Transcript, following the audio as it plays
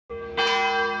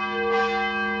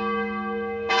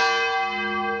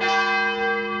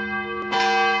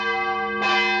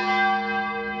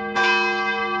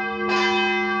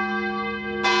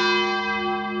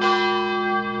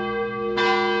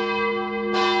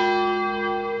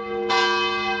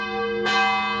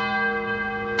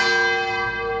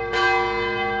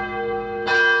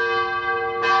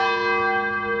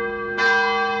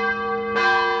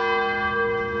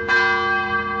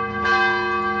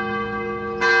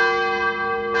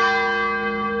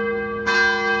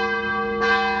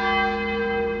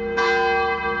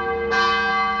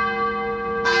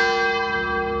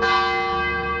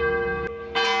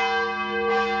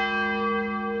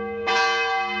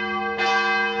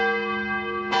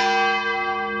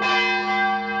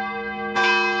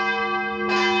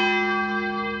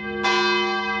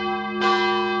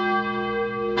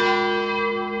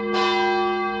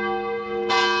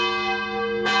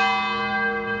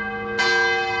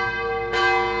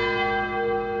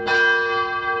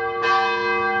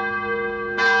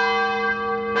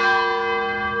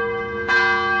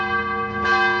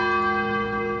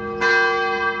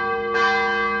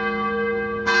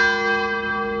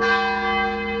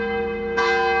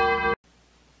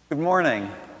Good morning.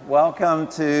 Welcome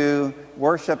to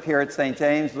worship here at St.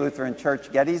 James Lutheran Church,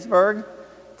 Gettysburg.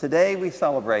 Today we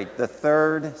celebrate the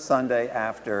third Sunday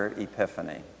after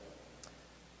Epiphany.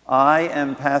 I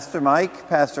am Pastor Mike.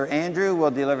 Pastor Andrew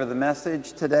will deliver the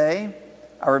message today.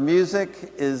 Our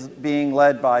music is being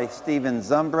led by Stephen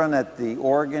Zumbrun at the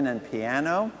organ and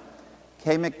piano.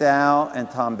 Kay McDowell and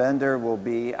Tom Bender will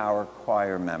be our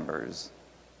choir members.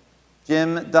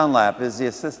 Jim Dunlap is the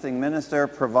assisting minister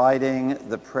providing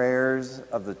the prayers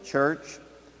of the church.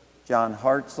 John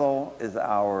Hartzell is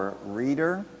our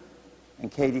reader.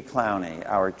 And Katie Clowney,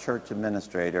 our church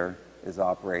administrator, is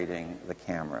operating the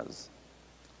cameras.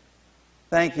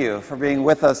 Thank you for being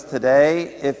with us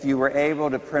today. If you were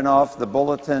able to print off the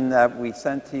bulletin that we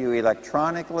sent to you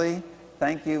electronically,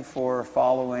 thank you for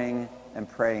following and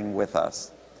praying with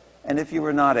us. And if you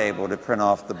were not able to print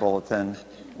off the bulletin,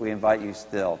 we invite you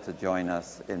still to join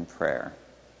us in prayer.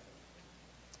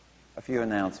 A few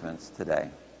announcements today.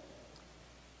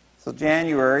 So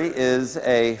January is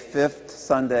a fifth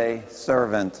Sunday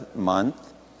servant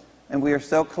month, and we are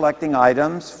still collecting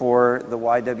items for the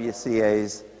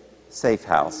YWCA's Safe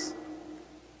House.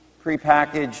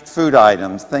 Prepackaged food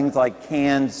items, things like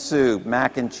canned soup,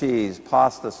 mac and cheese,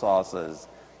 pasta sauces,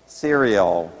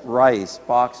 cereal, rice,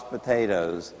 boxed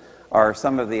potatoes are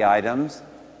some of the items.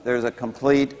 There's a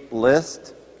complete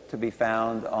list to be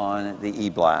found on the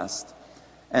e-blast.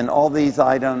 And all these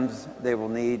items, they will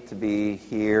need to be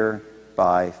here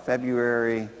by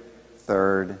February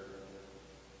 3rd.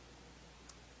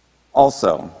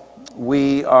 Also,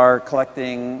 we are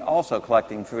collecting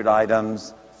food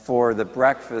items for the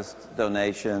breakfast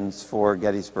donations for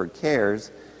Gettysburg Cares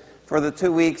for the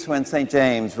 2 weeks when St.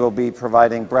 James will be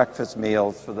providing breakfast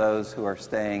meals for those who are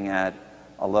staying at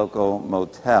a local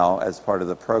motel as part of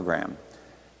the program.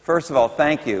 First of all,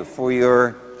 thank you for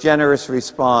your generous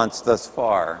response thus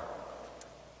far.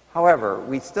 However,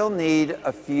 we still need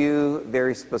a few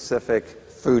very specific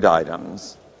food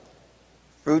items.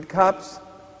 Food cups,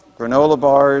 granola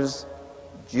bars,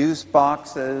 juice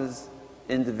boxes,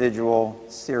 individual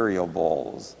cereal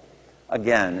bowls.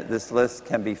 Again, this list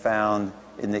can be found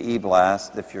in the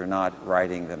e-blast if you're not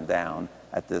writing them down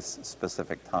at this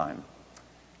specific time.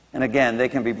 And again, they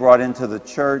can be brought into the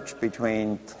church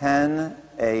between 10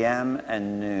 a.m.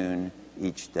 and noon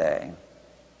each day.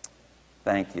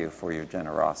 Thank you for your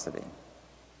generosity.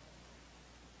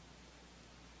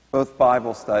 Both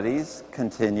Bible studies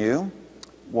continue.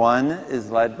 One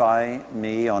is led by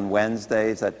me on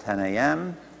Wednesdays at 10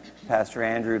 a.m. Pastor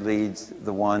Andrew leads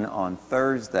the one on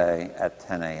Thursday at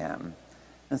 10 a.m.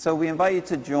 And so we invite you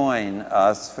to join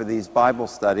us for these Bible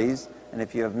studies. And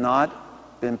if you have not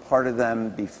been part of them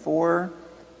before,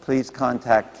 please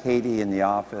contact Katie in the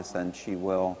office and she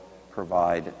will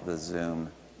provide the Zoom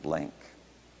link.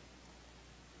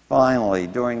 Finally,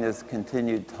 during this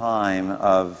continued time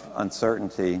of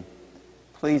uncertainty,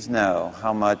 please know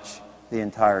how much the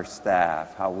entire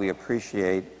staff, how we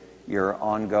appreciate your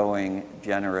ongoing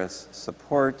generous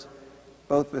support,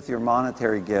 both with your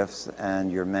monetary gifts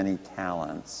and your many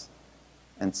talents.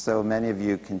 And so many of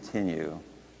you continue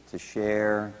to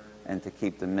share and to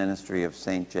keep the ministry of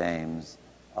St. James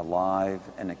alive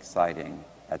and exciting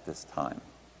at this time.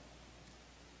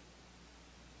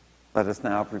 Let us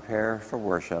now prepare for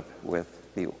worship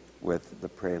with the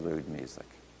prelude music.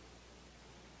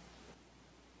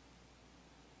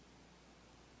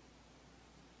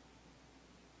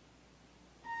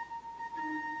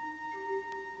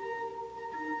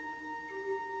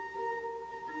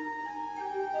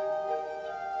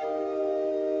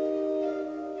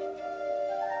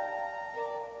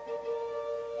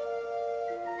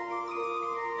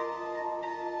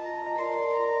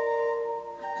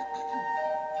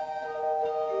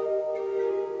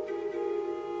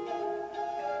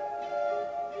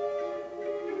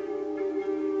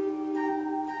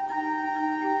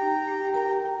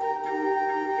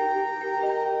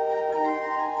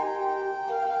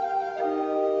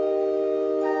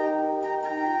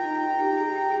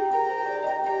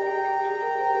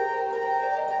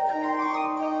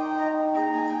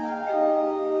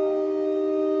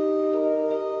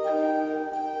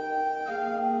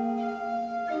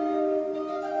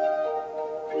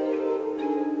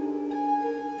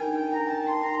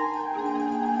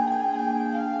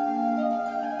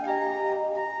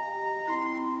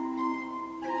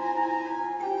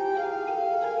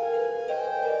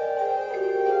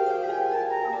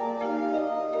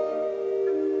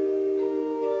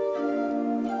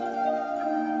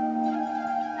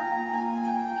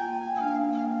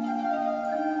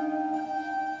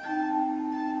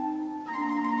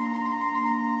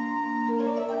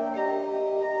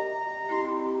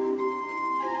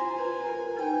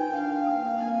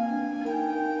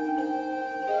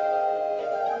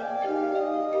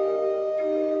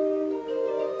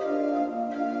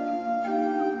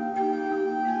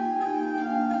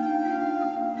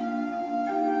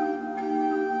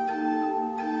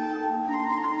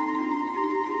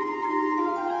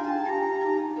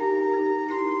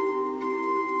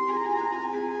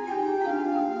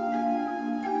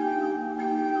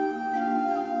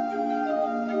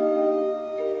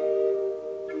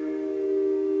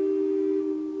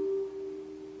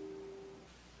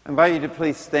 I invite you to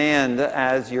please stand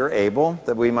as you're able,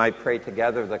 that we might pray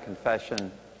together the confession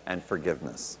and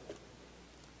forgiveness.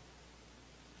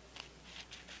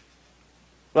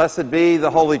 Blessed be the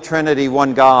Holy Trinity,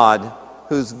 one God,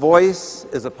 whose voice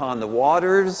is upon the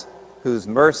waters, whose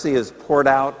mercy is poured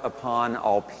out upon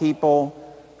all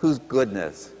people, whose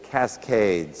goodness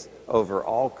cascades over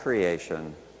all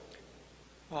creation.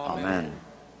 Amen.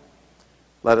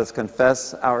 Let us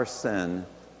confess our sin,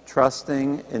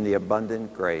 trusting in the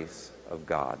abundant grace of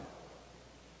God.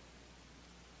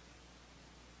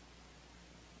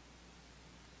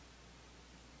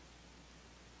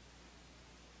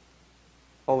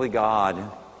 Holy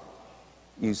God,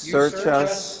 you search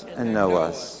us and know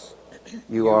us.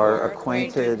 You are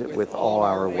acquainted with all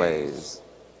our ways.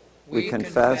 We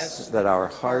confess that our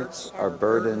hearts are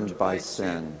burdened by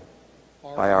sin,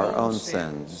 by our own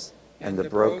sins, and the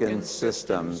broken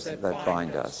systems that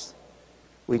bind us.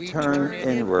 We turn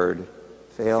inward,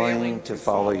 failing to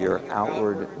follow your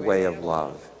outward way of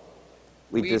love.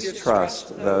 We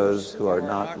distrust those who are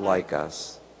not like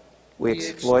us. We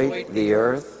exploit the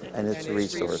earth and its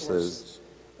resources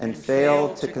and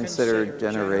fail to consider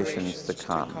generations to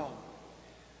come.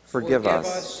 Forgive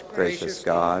us, gracious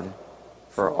God,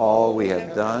 for all we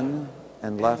have done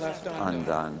and left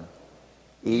undone.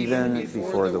 Even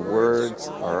before the words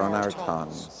are on our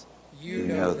tongues, you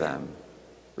know them.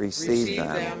 Receive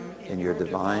them in your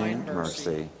divine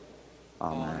mercy.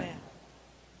 Amen.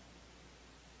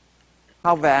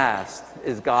 How vast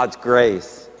is God's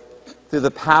grace! Through the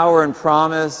power and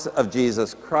promise of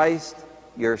Jesus Christ,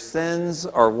 your sins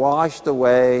are washed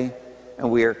away, and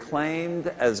we are claimed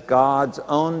as God's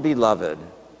own beloved.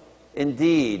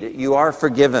 Indeed, you are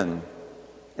forgiven.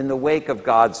 In the wake of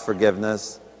God's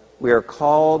forgiveness, we are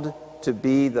called to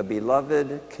be the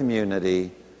beloved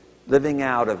community, living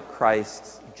out of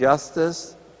Christ's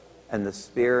justice and the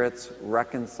Spirit's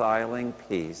reconciling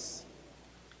peace.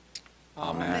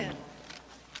 Amen.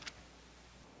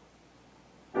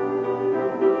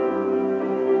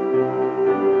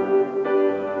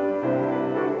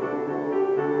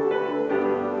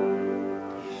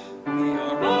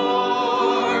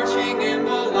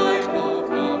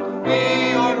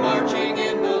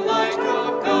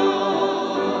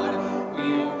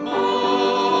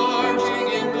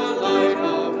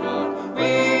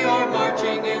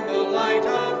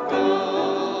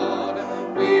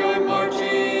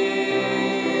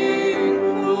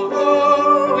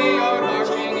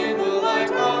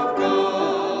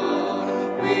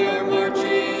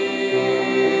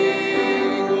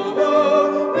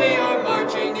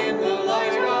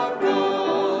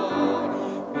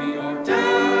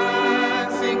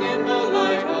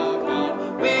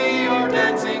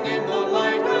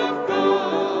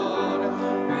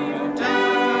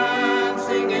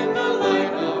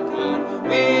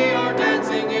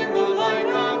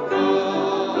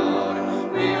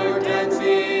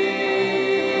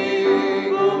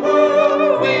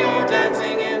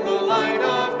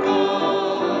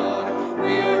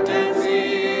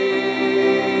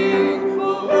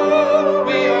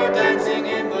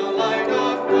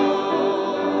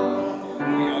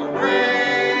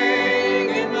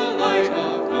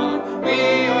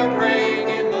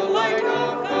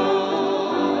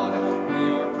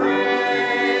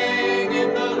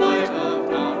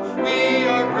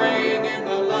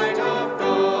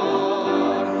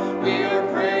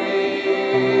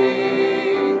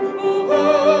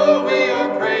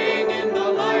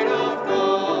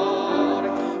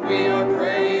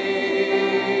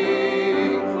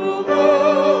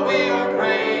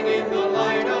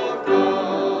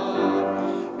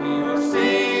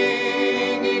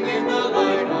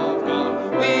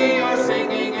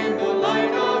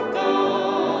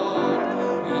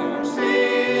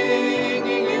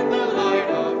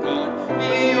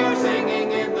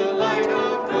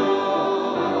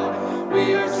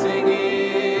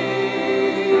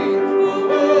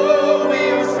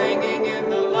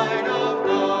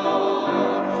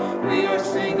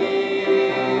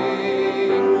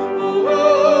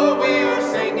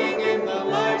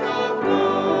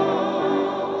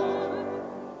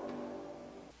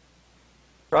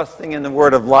 Trusting in the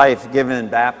word of life given in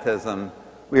baptism,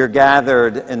 we are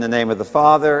gathered in the name of the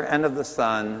Father, and of the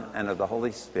Son, and of the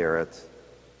Holy Spirit.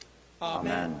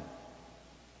 Amen.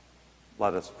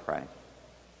 Let us pray.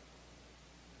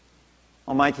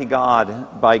 Almighty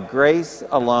God, by grace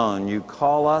alone you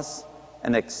call us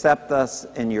and accept us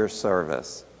in your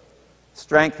service.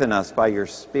 Strengthen us by your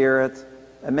Spirit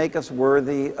and make us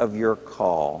worthy of your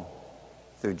call.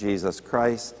 Through Jesus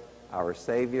Christ, our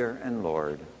Savior and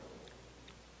Lord.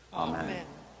 Amen.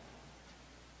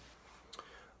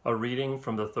 A reading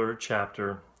from the 3rd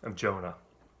chapter of Jonah.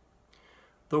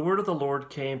 The word of the Lord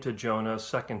came to Jonah a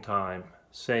second time,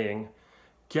 saying,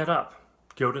 "Get up,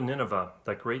 go to Nineveh,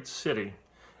 that great city,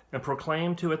 and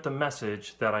proclaim to it the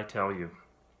message that I tell you."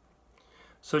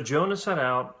 So Jonah set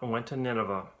out and went to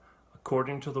Nineveh,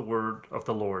 according to the word of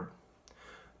the Lord.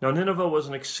 Now Nineveh was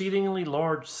an exceedingly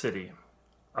large city,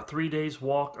 a 3 days'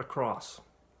 walk across.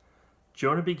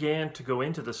 Jonah began to go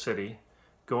into the city,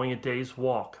 going a day's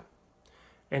walk.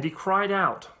 And he cried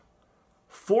out,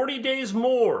 "40 days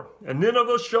more, and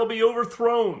Nineveh shall be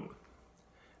overthrown."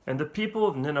 And the people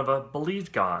of Nineveh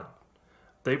believed God.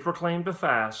 They proclaimed a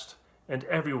fast, and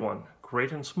everyone,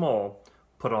 great and small,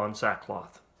 put on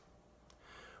sackcloth.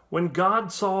 When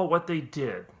God saw what they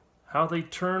did, how they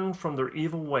turned from their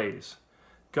evil ways,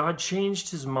 God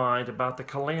changed his mind about the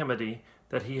calamity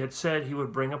that he had said he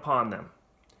would bring upon them,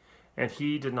 and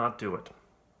he did not do it.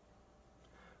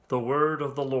 The word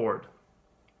of the Lord.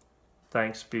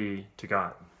 Thanks be to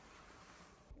God.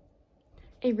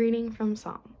 A reading from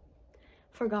Psalm.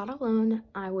 For God alone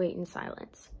I wait in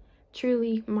silence.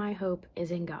 Truly my hope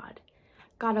is in God.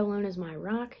 God alone is my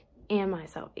rock and my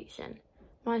salvation,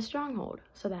 my stronghold,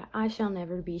 so that I shall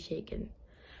never be shaken.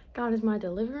 God is my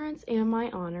deliverance and my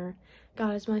honor.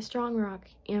 God is my strong rock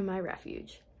and my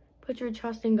refuge. Put your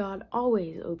trust in God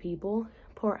always, O people.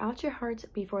 Pour out your hearts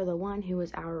before the one who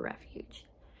is our refuge.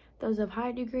 Those of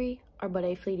high degree are but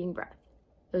a fleeting breath.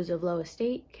 Those of low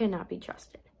estate cannot be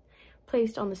trusted.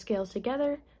 Placed on the scales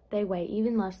together, they weigh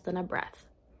even less than a breath.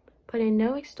 Put in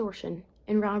no extortion,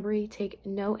 in robbery take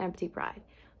no empty pride.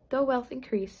 Though wealth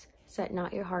increase, set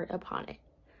not your heart upon it.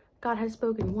 God has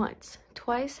spoken once,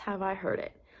 twice have I heard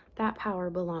it. That power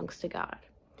belongs to God.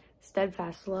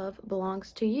 Steadfast love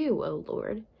belongs to you, O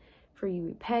Lord, for you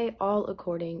repay all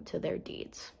according to their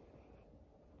deeds.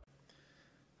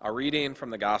 A reading from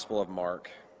the Gospel of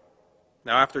Mark.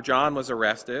 Now after John was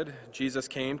arrested, Jesus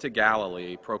came to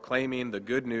Galilee, proclaiming the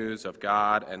good news of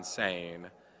God and saying,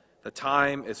 "The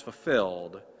time is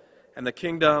fulfilled, and the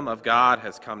kingdom of God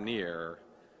has come near.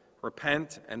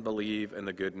 Repent and believe in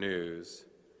the good news."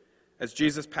 As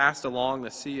Jesus passed along the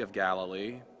Sea of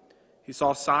Galilee, he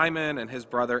saw Simon and his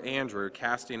brother Andrew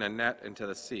casting a net into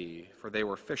the sea, for they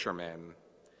were fishermen.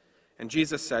 And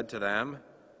Jesus said to them,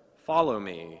 "Follow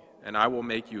me, and I will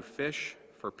make you fish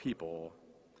for people."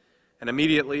 And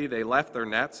immediately they left their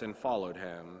nets and followed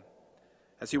him.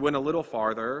 As he went a little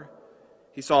farther,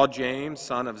 he saw James,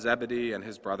 son of Zebedee, and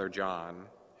his brother John,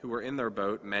 who were in their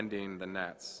boat mending the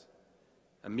nets.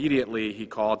 Immediately he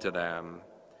called to them,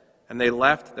 and they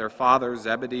left their father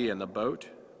Zebedee in the boat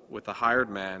with the hired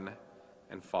men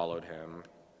and followed him.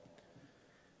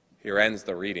 Here ends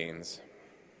the readings.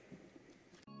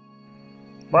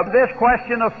 But this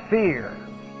question of fear,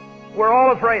 we're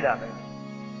all afraid of it.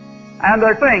 And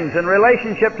there are things in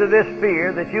relationship to this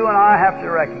fear that you and I have to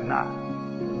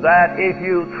recognize. That if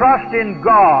you trust in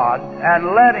God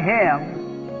and let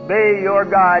Him be your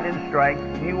guide and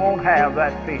strength, you won't have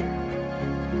that fear.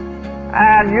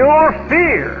 And your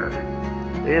fear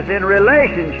is in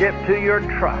relationship to your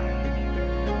trust.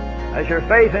 As your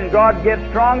faith in God gets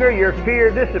stronger, your fear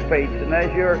dissipates. And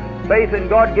as your faith in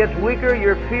God gets weaker,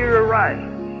 your fear arises.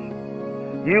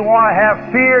 You want to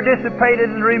have fear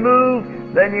dissipated and removed,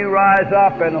 then you rise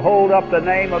up and hold up the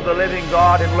name of the living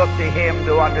God and look to Him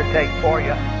to undertake for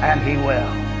you, and He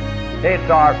will. It's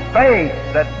our faith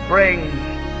that brings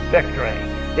victory.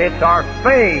 It's our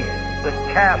faith that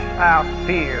casts out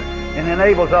fear and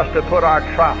enables us to put our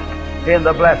trust in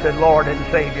the blessed Lord and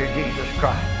Savior Jesus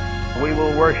Christ. We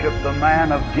will worship the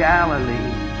man of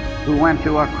Galilee who went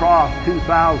to a cross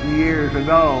 2,000 years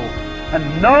ago,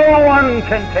 and no one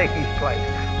can take His place.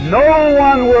 No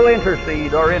one will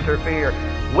intercede or interfere.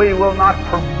 We will not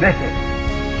permit it.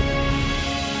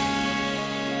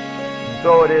 And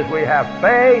so it is we have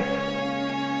faith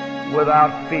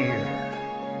without fear.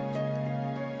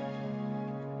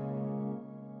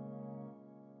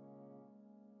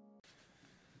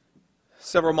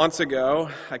 Several months ago,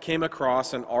 I came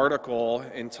across an article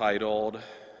entitled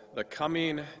 "The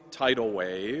Coming Tidal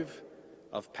Wave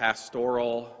of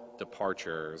Pastoral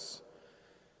Departures."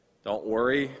 Don't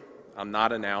worry, I'm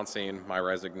not announcing my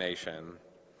resignation.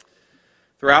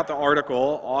 Throughout the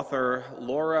article, author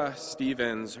Laura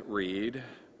Stevens-Reed,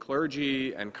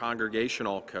 clergy and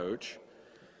congregational coach,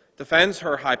 defends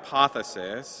her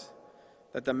hypothesis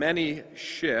that the many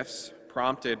shifts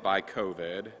prompted by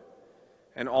COVID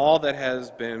and all that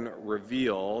has been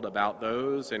revealed about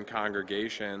those in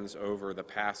congregations over the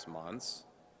past months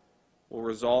will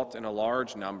result in a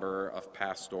large number of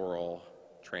pastoral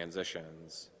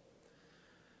transitions.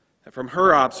 And from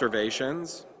her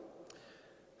observations,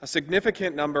 A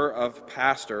significant number of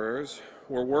pastors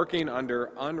were working under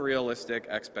unrealistic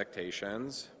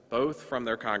expectations, both from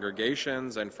their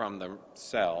congregations and from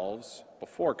themselves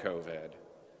before COVID.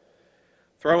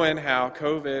 Throw in how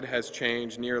COVID has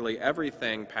changed nearly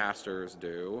everything pastors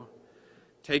do,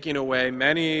 taking away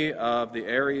many of the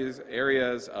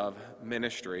areas of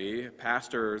ministry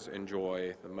pastors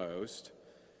enjoy the most: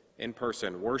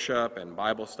 in-person worship and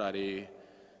Bible study,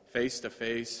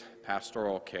 face-to-face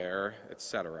pastoral care,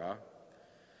 etc.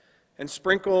 And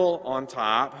sprinkle on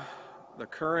top the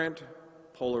current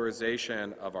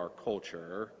polarization of our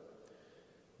culture,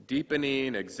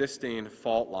 deepening existing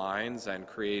fault lines and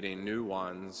creating new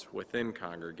ones within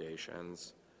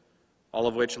congregations, all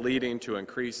of which leading to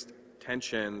increased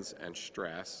tensions and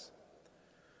stress.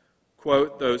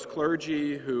 Quote, those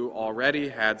clergy who already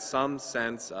had some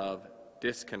sense of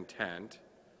discontent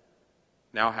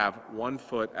now have one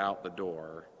foot out the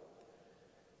door,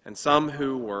 and some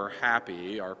who were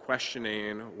happy are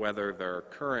questioning whether their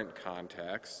current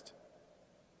context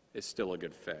is still a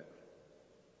good fit.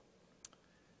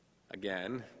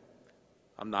 Again,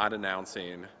 I'm not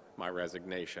announcing my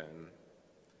resignation.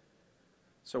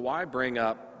 So why bring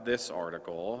up this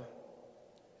article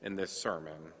in this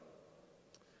sermon?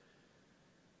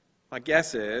 My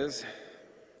guess is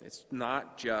it's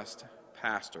not just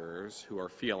pastors who are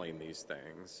feeling these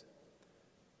things,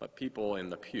 but people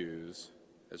in the pews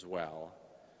as well.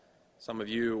 Some of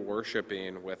you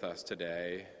worshiping with us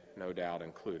today, no doubt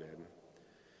included.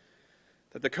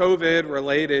 That the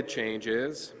COVID-related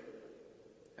changes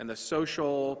and the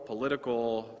social,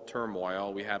 political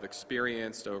turmoil we have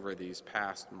experienced over these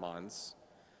past months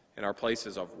in our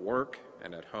places of work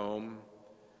and at home,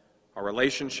 our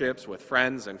relationships with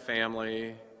friends and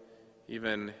family,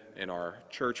 even in our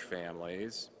church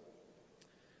families,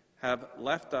 have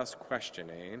left us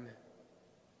questioning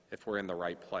if we're in the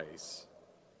right place,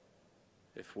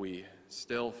 if we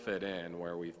still fit in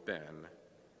where we've been,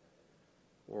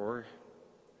 or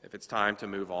if it's time to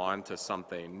move on to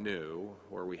something new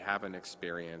where we haven't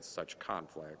experienced such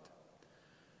conflict.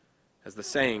 As the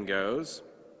saying goes,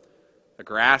 the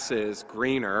grass is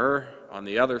greener on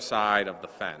the other side of the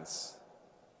fence.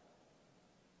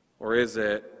 Or is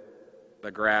it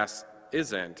the grass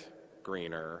isn't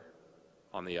greener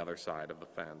on the other side of the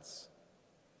fence?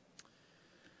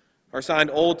 Our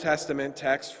signed Old Testament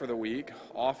text for the week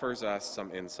offers us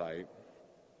some insight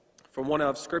from one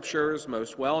of Scripture's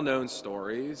most well-known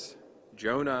stories,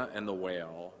 Jonah and the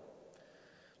whale.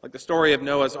 Like the story of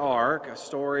Noah's Ark, a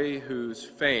story whose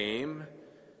fame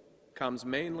comes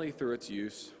mainly through its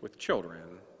use with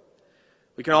children.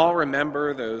 We can all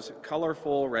remember those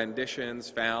colorful renditions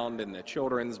found in the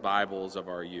children's Bibles of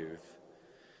our youth.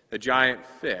 The giant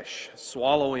fish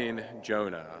swallowing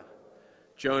Jonah,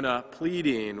 Jonah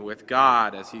pleading with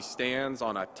God as he stands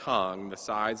on a tongue the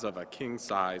size of a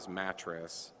king-size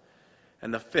mattress,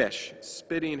 and the fish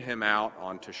spitting him out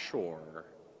onto shore.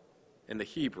 In the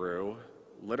Hebrew,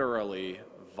 literally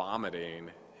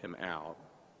vomiting him out.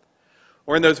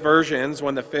 Or in those versions,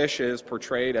 when the fish is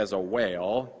portrayed as a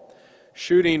whale,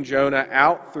 shooting Jonah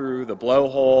out through the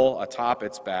blowhole atop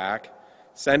its back,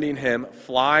 sending him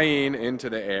flying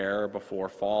into the air before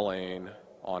falling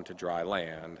onto dry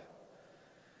land.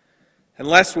 And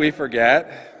lest we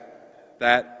forget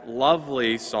that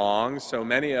lovely song so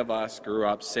many of us grew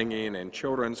up singing in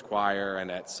children's choir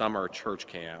and at summer church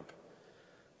camp,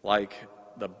 like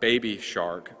the Baby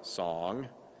Shark song.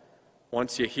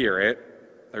 Once you hear it,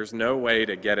 there's no way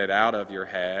to get it out of your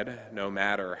head, no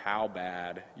matter how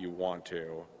bad you want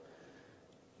to.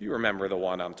 You remember the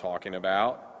one I'm talking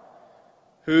about.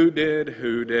 Who did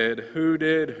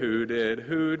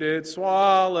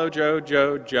swallow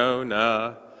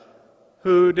Jonah?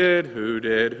 Who did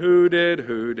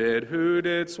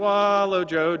swallow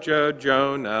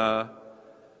Jonah?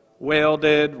 Whale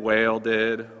did.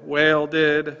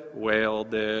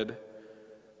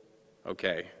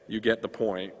 Okay, you get the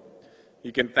point.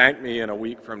 You can thank me in a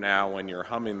week from now when you're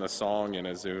humming the song in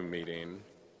a Zoom meeting.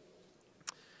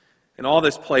 In all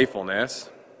this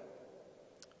playfulness,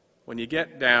 when you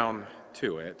get down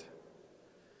to it,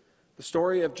 the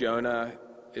story of Jonah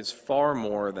is far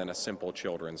more than a simple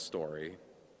children's story.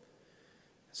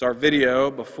 As our video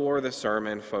before the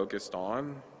sermon focused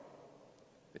on,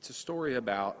 it's a story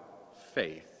about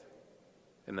faith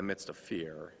in the midst of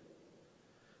fear,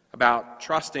 about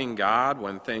trusting God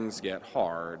when things get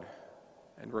hard,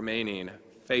 and remaining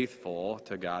faithful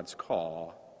to God's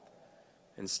call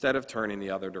instead of turning the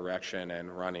other direction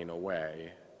and running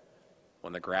away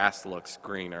when the grass looks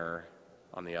greener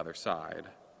on the other side.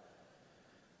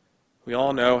 We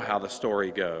all know how the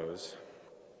story goes.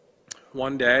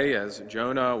 One day, as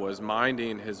Jonah was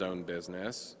minding his own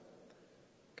business,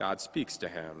 God speaks to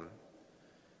him,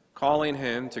 calling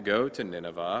him to go to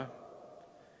Nineveh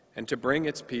and to bring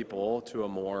its people to a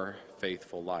more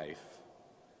faithful life.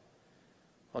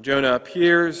 While Jonah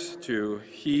appears to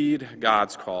heed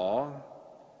God's call,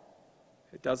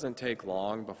 it doesn't take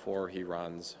long before he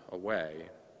runs away.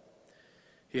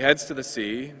 He heads to the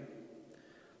sea,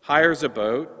 hires a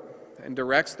boat, and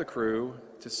directs the crew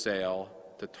to sail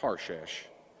to Tarshish,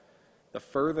 the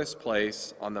furthest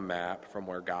place on the map from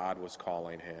where God was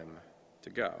calling him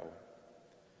to go.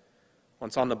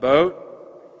 Once on the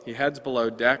boat, he heads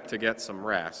below deck to get some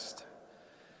rest.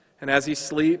 And as he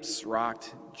sleeps,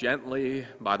 rocked gently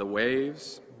by the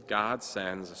waves, God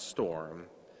sends a storm,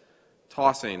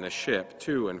 tossing the ship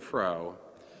to and fro,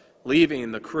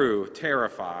 leaving the crew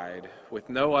terrified, with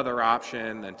no other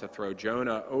option than to throw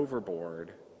Jonah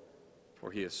overboard,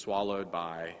 where he is swallowed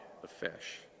by the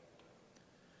fish.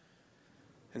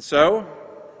 And so,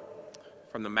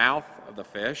 from the mouth of the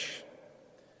fish,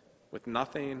 with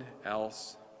nothing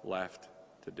else left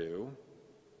to do,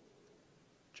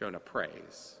 Jonah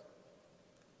prays.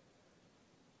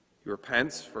 He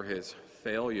repents for his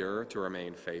failure to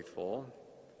remain faithful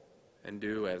and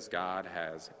do as God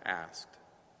has asked.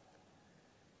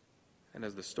 And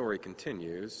as the story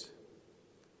continues,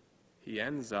 he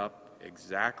ends up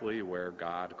exactly where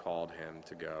God called him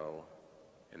to go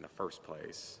in the first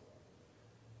place,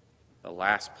 the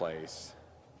last place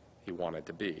he wanted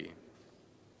to be.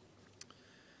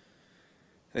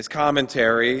 In his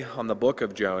commentary on the book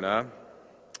of Jonah,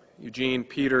 Eugene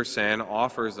Peterson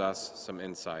offers us some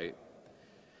insight.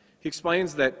 He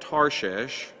explains that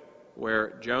Tarshish,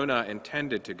 where Jonah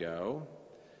intended to go,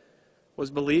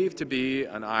 was believed to be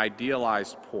an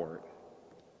idealized port.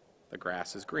 The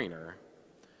grass is greener.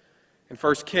 In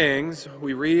 1 Kings,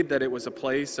 we read that it was a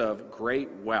place of great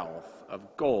wealth,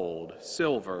 of gold,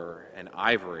 silver, and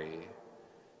ivory.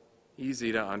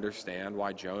 Easy to understand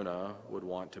why Jonah would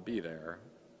want to be there.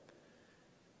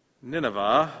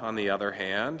 Nineveh, on the other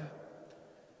hand,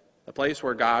 the place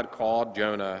where God called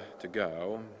Jonah to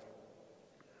go,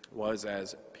 was,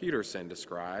 as Peterson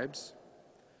describes,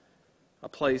 a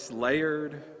place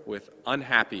layered with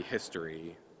unhappy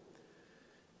history,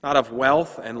 not of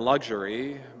wealth and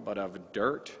luxury, but of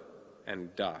dirt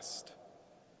and dust,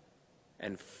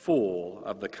 and full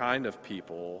of the kind of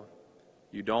people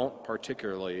you don't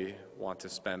particularly want to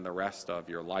spend the rest of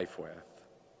your life with.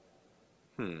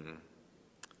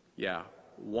 Yeah,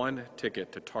 one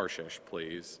ticket to Tarshish,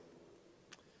 please.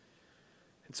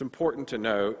 It's important to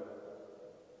note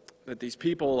that these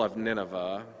people of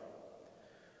Nineveh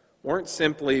weren't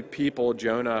simply people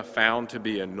Jonah found to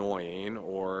be annoying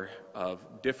or of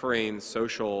differing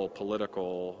social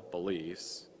political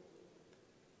beliefs.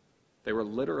 They were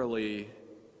literally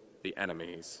the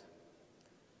enemies,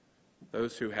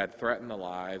 those who had threatened the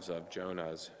lives of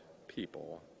Jonah's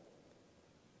people,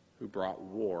 who brought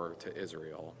war to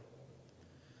Israel.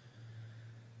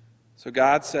 So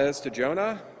God says to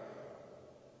Jonah,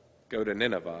 go to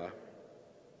Nineveh.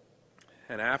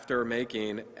 And after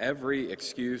making every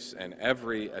excuse and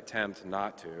every attempt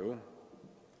not to,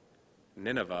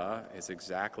 Nineveh is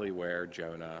exactly where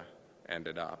Jonah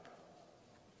ended up.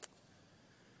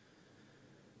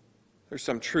 There's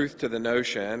some truth to the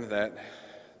notion that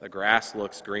the grass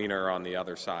looks greener on the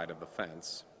other side of the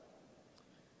fence.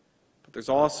 But there's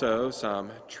also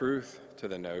some truth to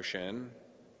the notion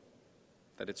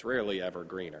that it's rarely ever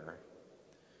greener.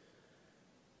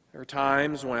 There are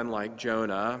times when, like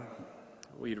Jonah,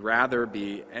 we'd rather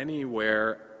be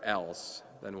anywhere else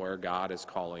than where God is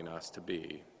calling us to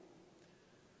be.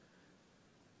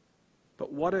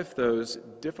 But what if those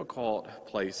difficult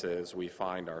places we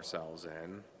find ourselves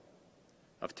in,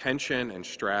 of tension and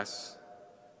stress,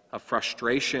 of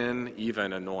frustration,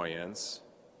 even annoyance,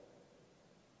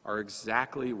 are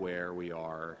exactly where we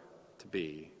are to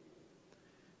be?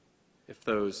 If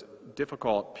those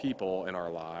difficult people in our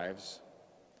lives,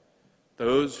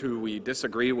 those who we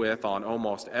disagree with on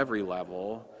almost every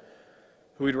level,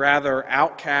 who we'd rather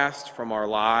outcast from our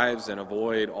lives and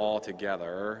avoid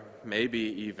altogether, maybe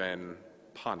even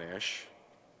punish,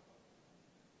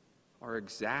 are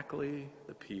exactly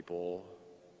the people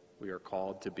we are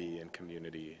called to be in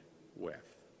community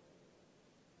with.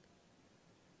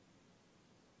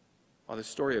 While the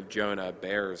story of Jonah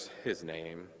bears his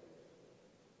name,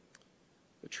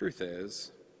 the truth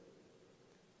is,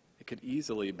 it could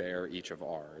easily bear each of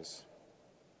ours.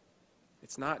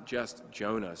 It's not just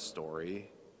Jonah's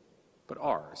story, but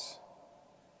ours.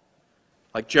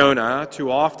 Like Jonah,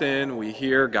 too often we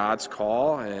hear God's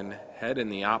call and head in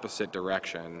the opposite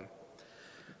direction,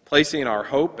 placing our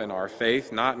hope and our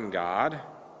faith not in God,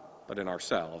 but in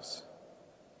ourselves.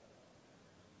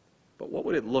 But what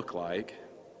would it look like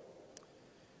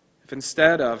if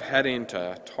instead of heading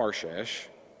to Tarshish,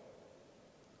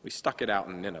 we stuck it out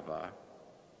in Nineveh,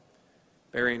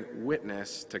 bearing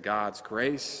witness to God's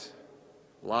grace,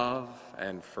 love,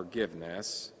 and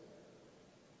forgiveness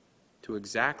to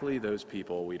exactly those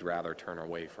people we'd rather turn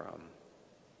away from?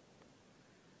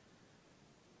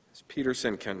 As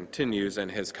Peterson continues in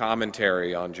his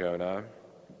commentary on Jonah,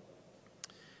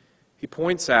 he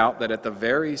points out that at the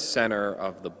very center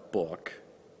of the book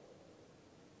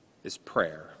is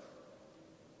prayer.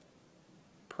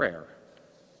 Prayer.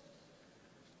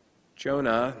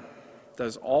 Jonah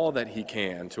does all that he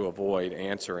can to avoid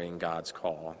answering God's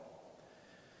call.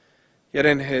 Yet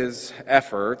in his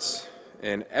efforts,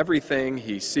 in everything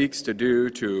he seeks to do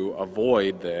to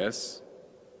avoid this,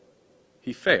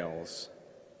 he fails.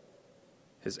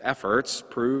 His efforts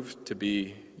prove to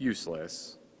be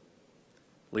useless,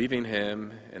 leaving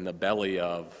him in the belly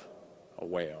of a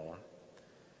whale.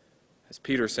 As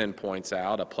Peterson points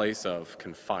out, a place of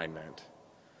confinement,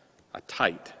 a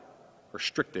tight,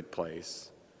 restricted place,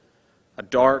 a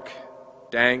dark,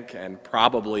 dank, and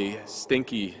probably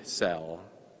stinky cell,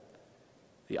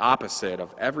 the opposite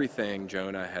of everything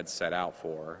Jonah had set out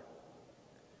for.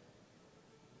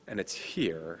 And it's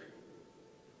here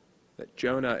that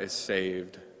Jonah is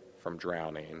saved from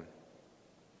drowning,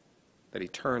 that he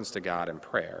turns to God in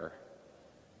prayer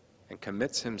and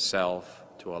commits himself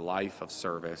to a life of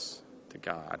service to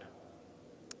God.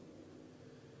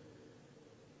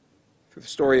 Through the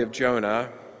story of Jonah,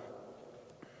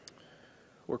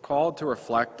 we're called to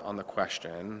reflect on the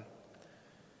question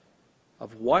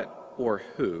of what or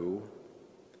who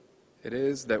it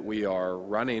is that we are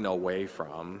running away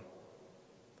from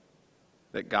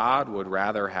that God would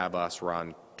rather have us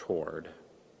run toward.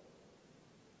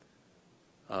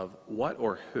 Of what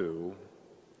or who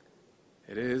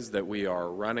it is that we are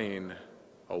running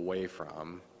away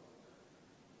from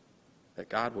that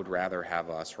God would rather have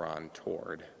us run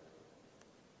toward.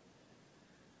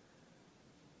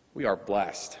 We are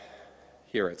blessed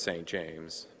here at St.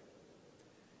 James.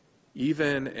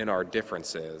 Even in our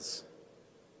differences,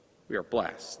 we are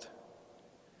blessed.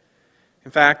 In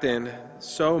fact, in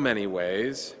so many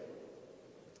ways,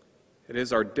 it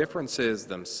is our differences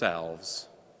themselves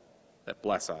that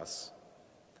bless us.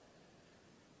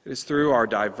 It is through our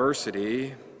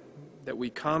diversity that we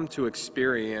come to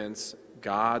experience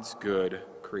God's good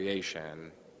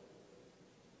creation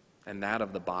and that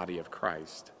of the body of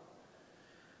Christ.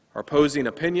 Our opposing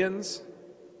opinions,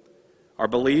 our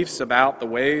beliefs about the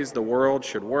ways the world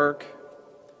should work,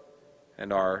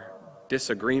 and our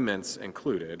disagreements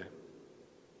included.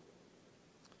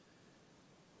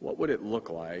 What would it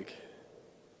look like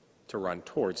to run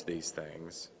towards these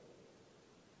things,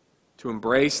 to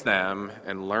embrace them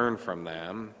and learn from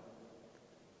them,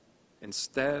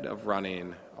 instead of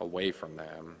running away from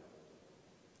them,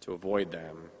 to avoid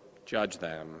them, judge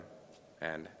them,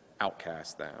 and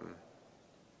outcast them?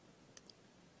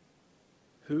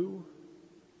 Who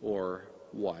or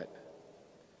what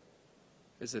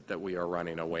is it that we are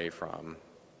running away from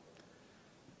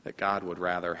that God would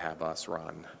rather have us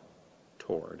run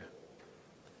toward?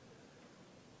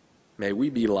 May we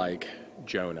be like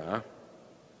Jonah,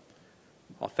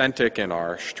 authentic in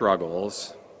our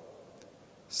struggles,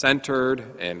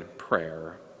 centered in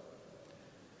prayer,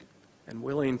 and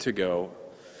willing to go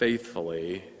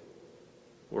faithfully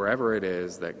wherever it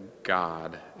is that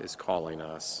God is calling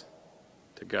us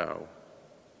to go,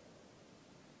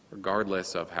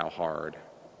 regardless of how hard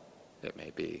it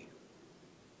may be.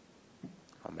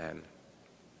 Amen.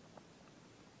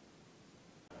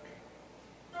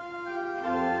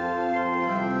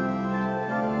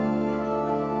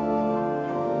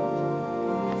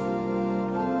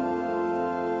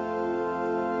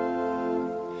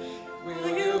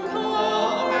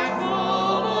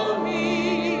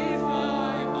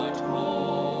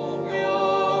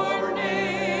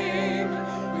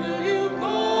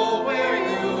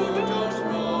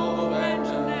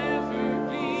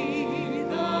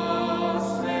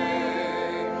 Say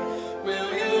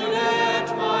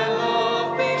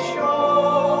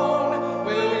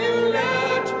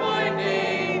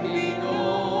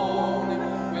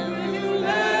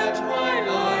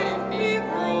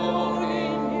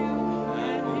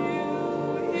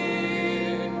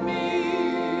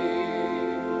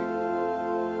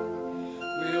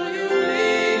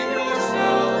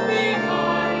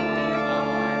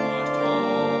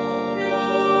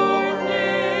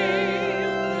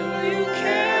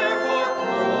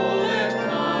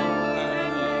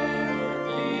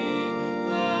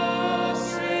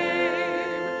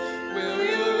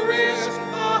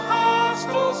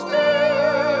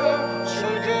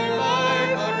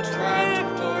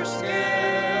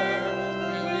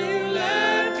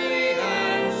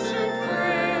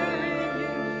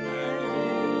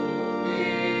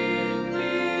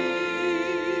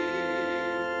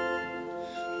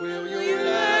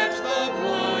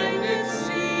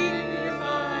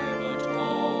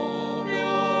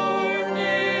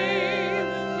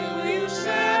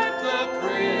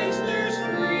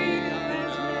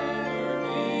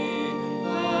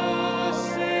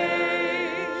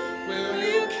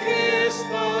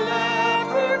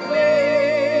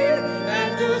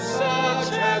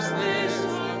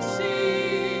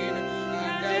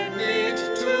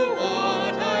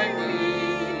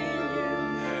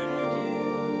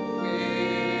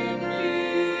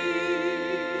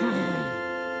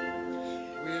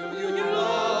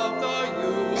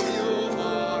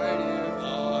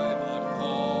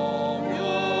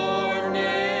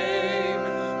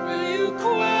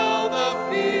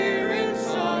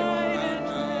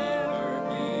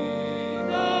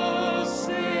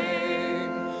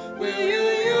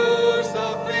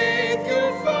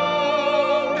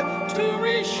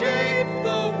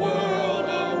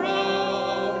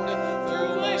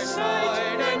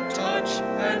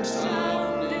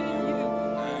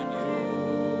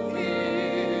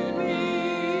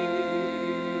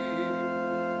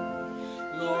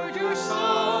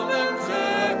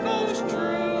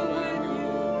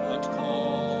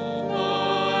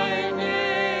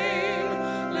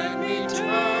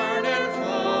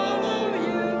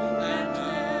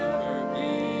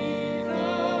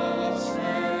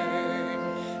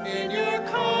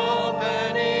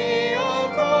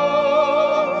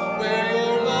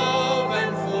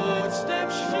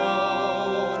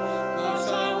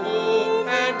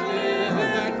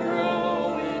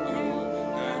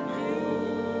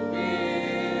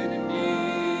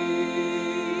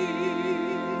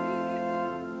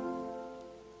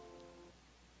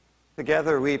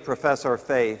Together we profess our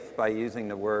faith by using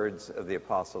the words of the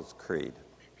Apostles' Creed.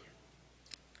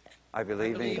 I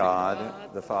believe in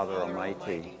God, the Father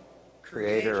Almighty,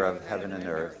 creator of heaven and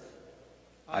earth.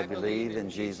 I believe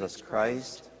in Jesus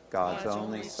Christ, God's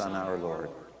only Son, our Lord,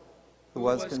 who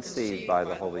was conceived by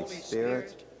the Holy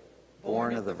Spirit,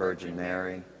 born of the Virgin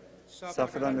Mary,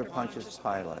 suffered under Pontius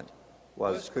Pilate,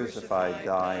 was crucified,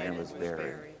 died, and was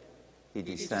buried. He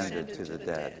descended to the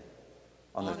dead.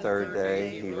 On the third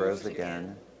day he rose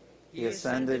again. He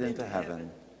ascended into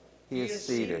heaven. He is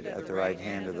seated at the right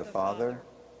hand of the Father,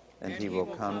 and he will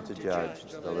come to judge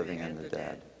the living and the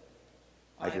dead.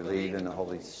 I believe in the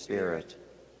Holy Spirit,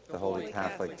 the Holy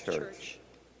Catholic Church,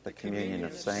 the communion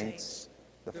of saints,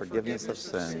 the forgiveness of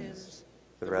sins,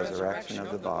 the resurrection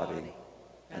of the body,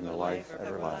 and the life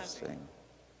everlasting.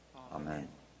 Amen.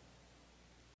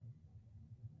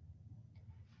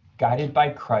 Guided by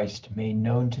Christ, made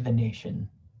known to the nation,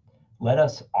 let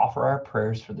us offer our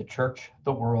prayers for the Church,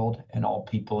 the world, and all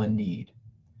people in need.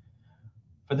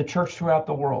 For the Church throughout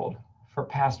the world, for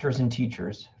pastors and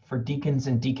teachers, for deacons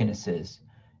and deaconesses,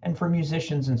 and for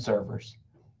musicians and servers,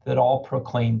 that all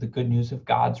proclaim the good news of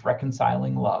God's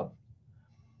reconciling love.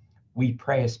 We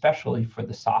pray especially for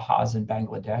the Sahas in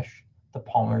Bangladesh, the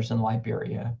Palmers in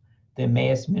Liberia, the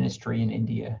Emmaus Ministry in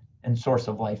India, and Source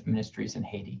of Life Ministries in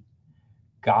Haiti.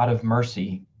 God of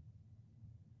mercy,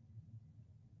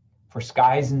 for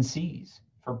skies and seas,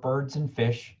 for birds and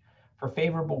fish, for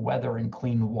favorable weather and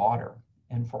clean water,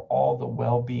 and for all the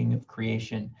well-being of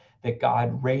creation, that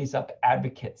God raise up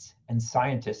advocates and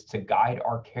scientists to guide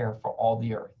our care for all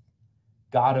the earth.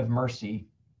 God of mercy,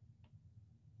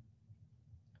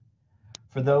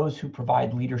 for those who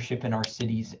provide leadership in our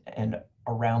cities and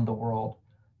around the world,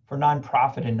 for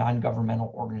nonprofit and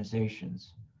non-governmental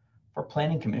organizations, for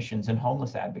planning commissions and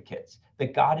homeless advocates,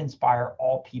 that God inspire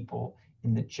all people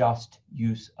in the just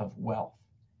use of wealth.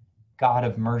 God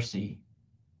of mercy,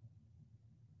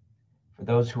 for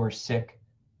those who are sick,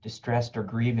 distressed, or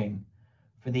grieving,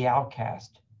 for the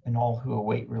outcast and all who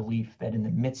await relief, that in the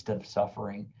midst of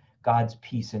suffering, God's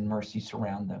peace and mercy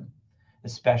surround them,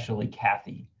 especially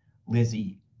Kathy,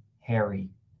 Lizzie, Harry,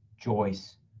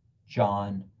 Joyce,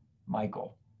 John,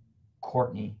 Michael,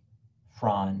 Courtney,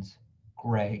 Franz,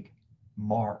 Greg,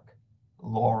 Mark,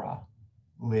 Laura,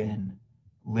 Lynn,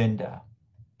 Linda,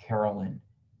 Carolyn,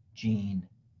 Jean,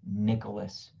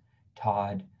 Nicholas,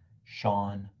 Todd,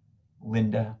 Sean,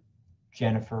 Linda,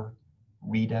 Jennifer,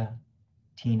 Rita,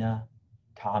 Tina,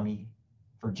 Tommy,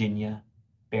 Virginia,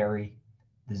 Barry,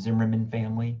 the Zimmerman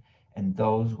family, and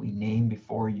those we name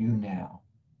before you now.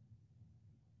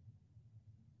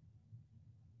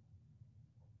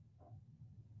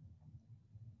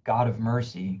 God of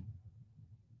mercy,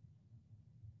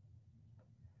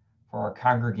 for our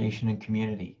congregation and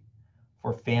community,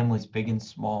 for families big and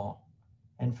small,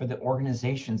 and for the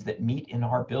organizations that meet in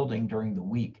our building during the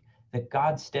week, that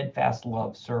God's steadfast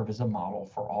love serve as a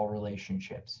model for all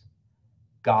relationships.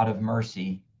 God of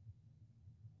mercy,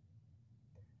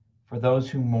 for those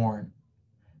who mourn,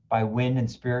 by wind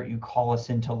and spirit you call us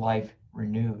into life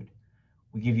renewed.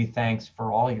 We give you thanks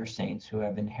for all your saints who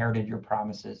have inherited your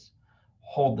promises.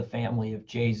 Hold the family of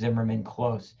Jay Zimmerman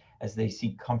close as they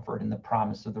seek comfort in the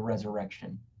promise of the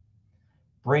resurrection.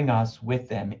 Bring us with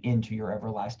them into your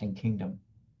everlasting kingdom.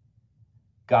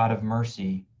 God of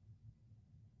mercy,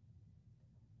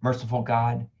 merciful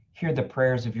God, hear the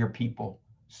prayers of your people,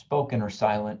 spoken or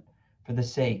silent, for the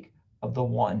sake of the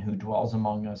one who dwells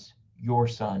among us, your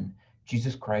Son,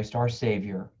 Jesus Christ, our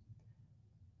Savior.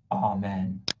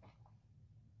 Amen.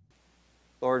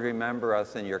 Lord, remember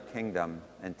us in your kingdom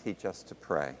and teach us to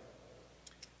pray.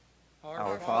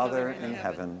 Our Father in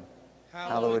heaven,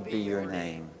 hallowed be your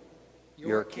name.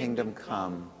 Your kingdom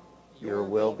come, your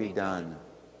will be done,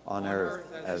 on earth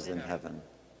as in heaven.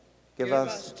 Give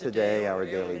us today our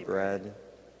daily bread.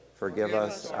 Forgive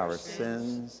us our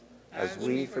sins, as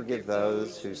we forgive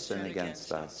those who sin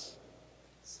against us.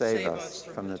 Save us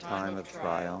from the time of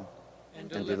trial, and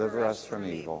deliver us from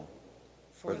evil.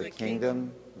 For the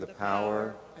kingdom, the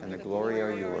power, and the glory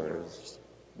are yours,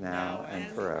 now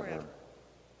and forever.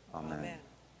 Amen.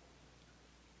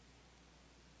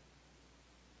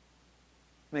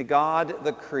 May God,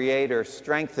 the Creator,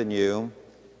 strengthen you,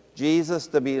 Jesus,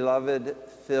 the Beloved,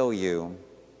 fill you,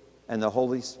 and the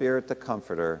Holy Spirit, the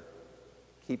Comforter,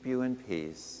 keep you in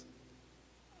peace.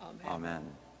 Amen.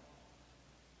 Amen.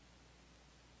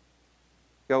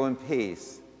 Go in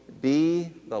peace.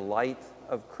 Be the light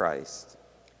of Christ.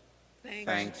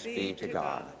 Thanks be to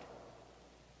God.